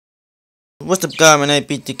What's up guys, my name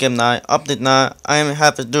is PT Game 9, update 9, I am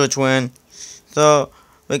happy to do a twin. So,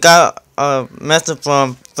 we got a message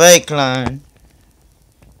from Faze Line.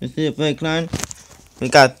 You see the Faze Line? We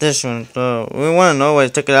got this one, so we want to know where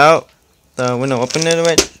to check it out. So, we're gonna open it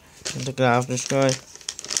right. Check it out, destroy.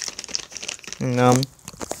 And,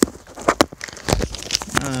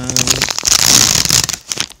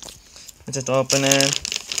 let's just open it.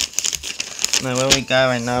 Now, what we got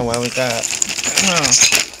right now, what we got.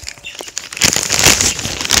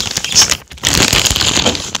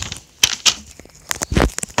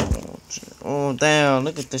 Oh damn,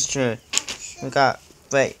 look at this shirt. We got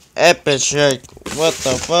Faze Apex shirt. What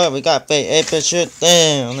the fuck? We got Faze Apex shirt.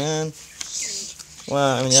 Damn, man.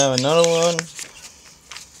 Wow, we have another one.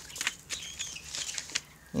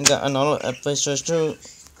 We got another Apex shirt too.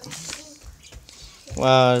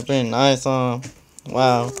 Wow, it's been nice.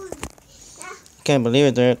 Wow. Can't believe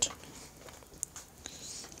it, dude.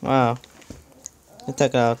 Wow. Let's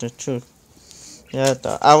check it out, the truth. Yeah,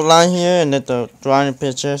 the outline here and then the drawing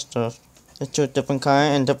pictures. The two different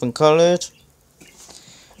kind and different colors.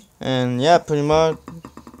 And yeah, pretty much.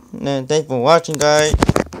 And thanks for watching, guys.